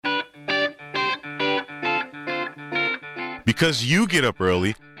Because you get up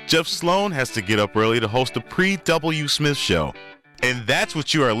early, Jeff Sloan has to get up early to host the Pre-W. Smith Show. And that's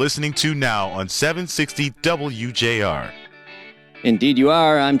what you are listening to now on 760 WJR. Indeed you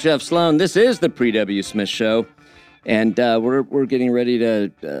are. I'm Jeff Sloan. This is the Pre-W. Smith Show. And we're getting ready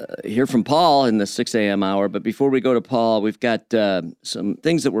to hear from Paul in the 6 a.m. hour. But before we go to Paul, we've got some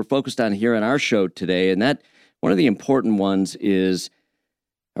things that we're focused on here on our show today. And that one of the important ones is,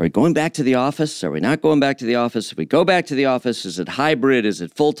 are we going back to the office? Are we not going back to the office? If we go back to the office, is it hybrid? Is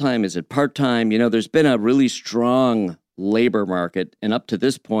it full-time? Is it part-time? You know, there's been a really strong labor market. And up to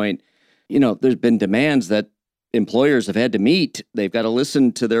this point, you know, there's been demands that employers have had to meet. They've got to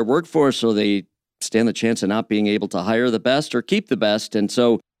listen to their workforce so they stand the chance of not being able to hire the best or keep the best. And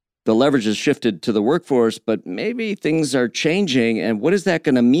so the leverage has shifted to the workforce, but maybe things are changing. And what is that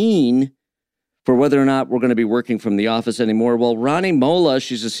going to mean for whether or not we're going to be working from the office anymore? Well, Rani Molla,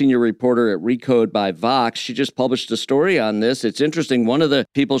 she's a senior reporter at Recode by Vox. She just published a story on this. It's interesting. One of the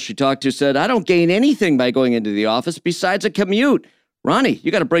people she talked to said, I don't gain anything by going into the office besides a commute. Rani,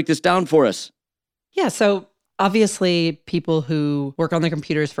 you got to break this down for us. Yeah, so obviously, people who work on their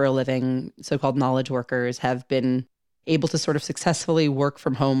computers for a living, so-called knowledge workers, have been able to sort of successfully work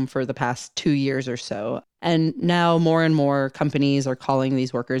from home for the past 2 years or so. And now more and more companies are calling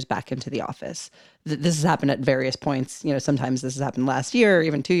these workers back into the office. This has happened at various points. You know, sometimes this has happened last year,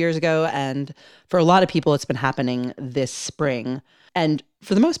 even 2 years ago. And for a lot of people, it's been happening this spring. And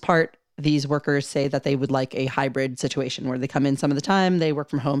for the most part, these workers say that they would like a hybrid situation where they come in some of the time, they work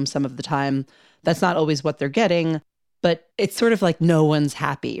from home some of the time. That's not always what they're getting, but it's sort of like no one's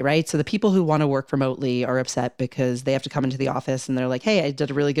happy, right? So the people who want to work remotely are upset because they have to come into the office and they're like, hey, I did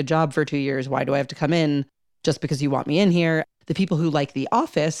a really good job for 2 years. Why do I have to come in just because you want me in here? The people who like the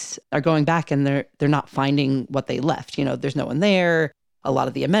office are going back and they're not finding what they left. You know, there's no one there. A lot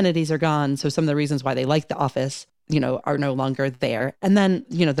of the amenities are gone. So some of the reasons why they like the office, you know, are no longer there. And then,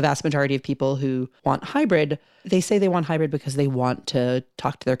 you know, the vast majority of people who want hybrid, they say they want hybrid because they want to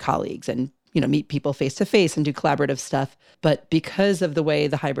talk to their colleagues and, you know, meet people face to face and do collaborative stuff. But because of the way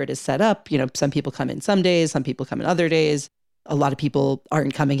the hybrid is set up, you know, some people come in some days, some people come in other days. A lot of people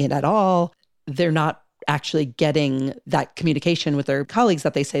aren't coming in at all. They're not actually getting that communication with their colleagues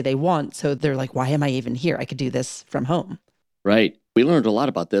that they say they want. So they're like, why am I even here? I could do this from home. Right. We learned a lot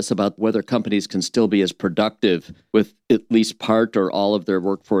about this, about whether companies can still be as productive with at least part or all of their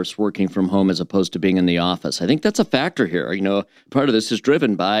workforce working from home as opposed to being in the office. I think that's a factor here. You know, part of this is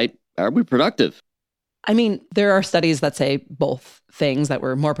driven by, are we productive? I mean, there are studies that say both things, that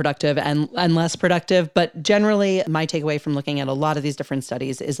we're more productive and less productive. But generally, my takeaway from looking at a lot of these different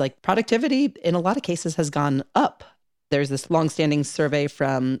studies is like productivity in a lot of cases has gone up. There's this longstanding survey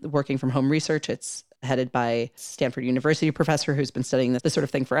from Working from Home Research. It's headed by Stanford University professor who's been studying this sort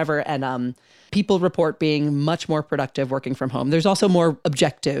of thing forever. And people report being much more productive working from home. There's also more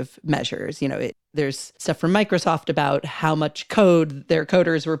objective measures. You know, there's stuff from Microsoft about how much code their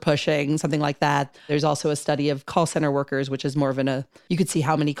coders were pushing, something like that. There's also a study of call center workers, which is more of you could see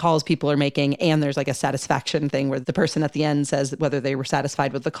how many calls people are making. And there's like a satisfaction thing where the person at the end says whether they were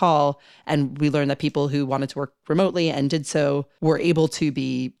satisfied with the call. And we learned that people who wanted to work remotely and did so were able to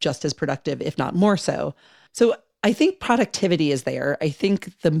be just as productive, if not more so. So I think productivity is there. I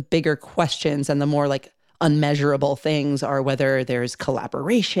think the bigger questions and the more like unmeasurable things are whether there's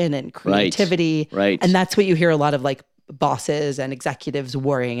collaboration and creativity. Right. And that's what you hear a lot of like bosses and executives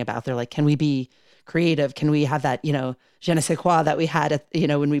worrying about. They're like, can we be creative? Can we have that, you know, je ne sais quoi that we had at, you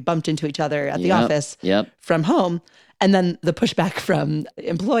know, when we bumped into each other at the office from home? And then the pushback from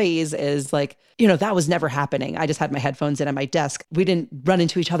employees is like, you know, that was never happening. I just had my headphones in at my desk. We didn't run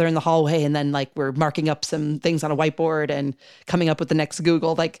into each other in the hallway and then like we're marking up some things on a whiteboard and coming up with the next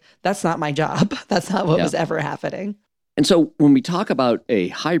Google. Like, that's not my job. That's not what was ever happening. And so when we talk about a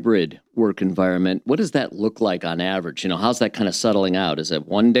hybrid work environment, what does that look like on average? You know, how's that kind of settling out? Is it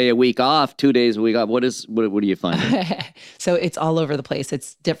 1 day a week off, 2 days a week off? What do you find? So it's all over the place.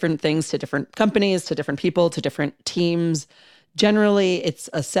 It's different things to different companies, to different people, to different teams. Generally, it's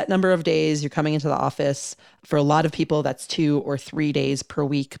a set number of days you're coming into the office. For a lot of people, that's 2 or 3 days per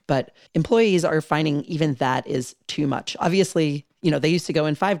week. But employees are finding even that is too much. Obviously, you know, they used to go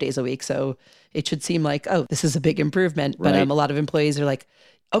in 5 days a week. So it should seem like, oh, this is a big improvement. But a lot of employees are like,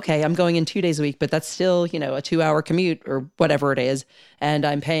 okay, I'm going in 2 days a week, but that's still, you know, a 2-hour commute or whatever it is. And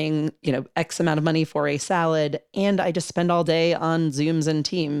I'm paying, you know, X amount of money for a salad. And I just spend all day on Zooms and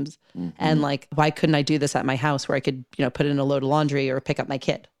Teams. Mm-hmm. And like, why couldn't I do this at my house where I could, you know, put in a load of laundry or pick up my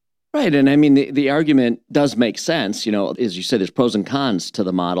kid? Right. And I mean, the argument does make sense. You know, as you said, there's pros and cons to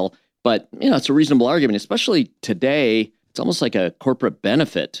the model. But, you know, it's a reasonable argument, especially today. it's almost like a corporate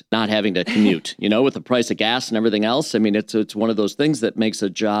benefit not having to commute, with the price of gas and everything else. I mean, it's one of those things that makes a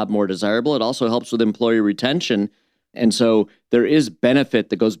job more desirable. It also helps with employee retention. And so there is benefit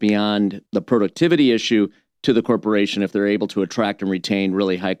that goes beyond the productivity issue to the corporation if they're able to attract and retain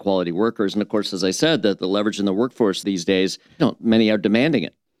really high quality workers. And of course, as I said, the leverage in the workforce these days, many are demanding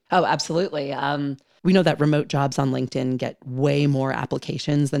it. Oh, absolutely. We know that remote jobs on LinkedIn get way more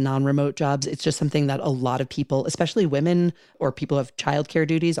applications than non-remote jobs. It's just something that a lot of people, especially women or people who have childcare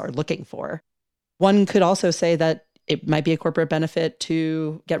duties, are looking for. One could also say that it might be a corporate benefit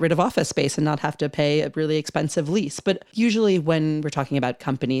to get rid of office space and not have to pay a really expensive lease. But usually when we're talking about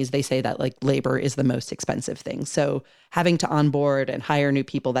companies, they say that labor is the most expensive thing. So having to onboard and hire new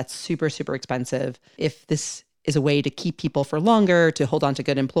people, that's super, super expensive. If this is a way to keep people for longer, to hold on to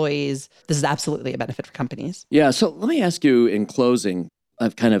good employees, this is absolutely a benefit for companies. Yeah. So let me ask you in closing,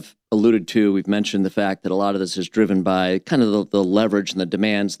 I've kind of alluded to, we've mentioned the fact that a lot of this is driven by kind of the leverage and the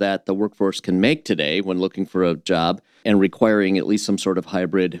demands that the workforce can make today when looking for a job and requiring at least some sort of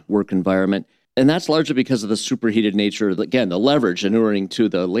hybrid work environment. And that's largely because of the superheated nature, again, the leverage inuring to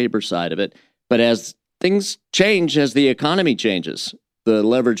the labor side of it. But as things change, as the economy changes, the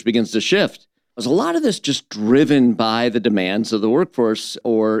leverage begins to shift. Is a lot of this just driven by the demands of the workforce,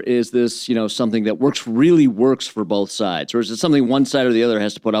 or is this, something that really works for both sides, or is it something one side or the other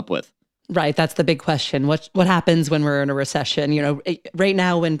has to put up with? Right. That's the big question. What happens when we're in a recession? Right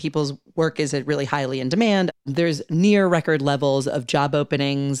now when people's work is really highly in demand, there's near record levels of job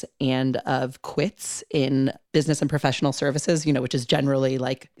openings and of quits in business and professional services, which is generally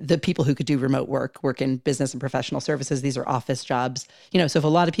like the people who could do remote work in business and professional services. These are office jobs. So if a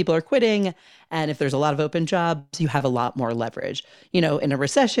lot of people are quitting and if there's a lot of open jobs, you have a lot more leverage. In a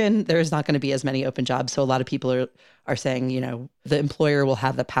recession, there's not going to be as many open jobs. So a lot of people are saying, the employer will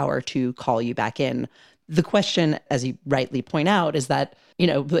have the power to call you back in. The question, as you rightly point out, is that,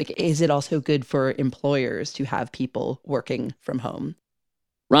 is it also good for employers to have people working from home?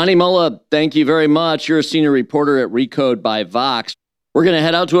 Rani Molla, thank you very much. You're a senior reporter at Recode by Vox. We're going to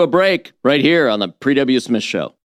head out to a break right here on the Pre-W. Smith Show.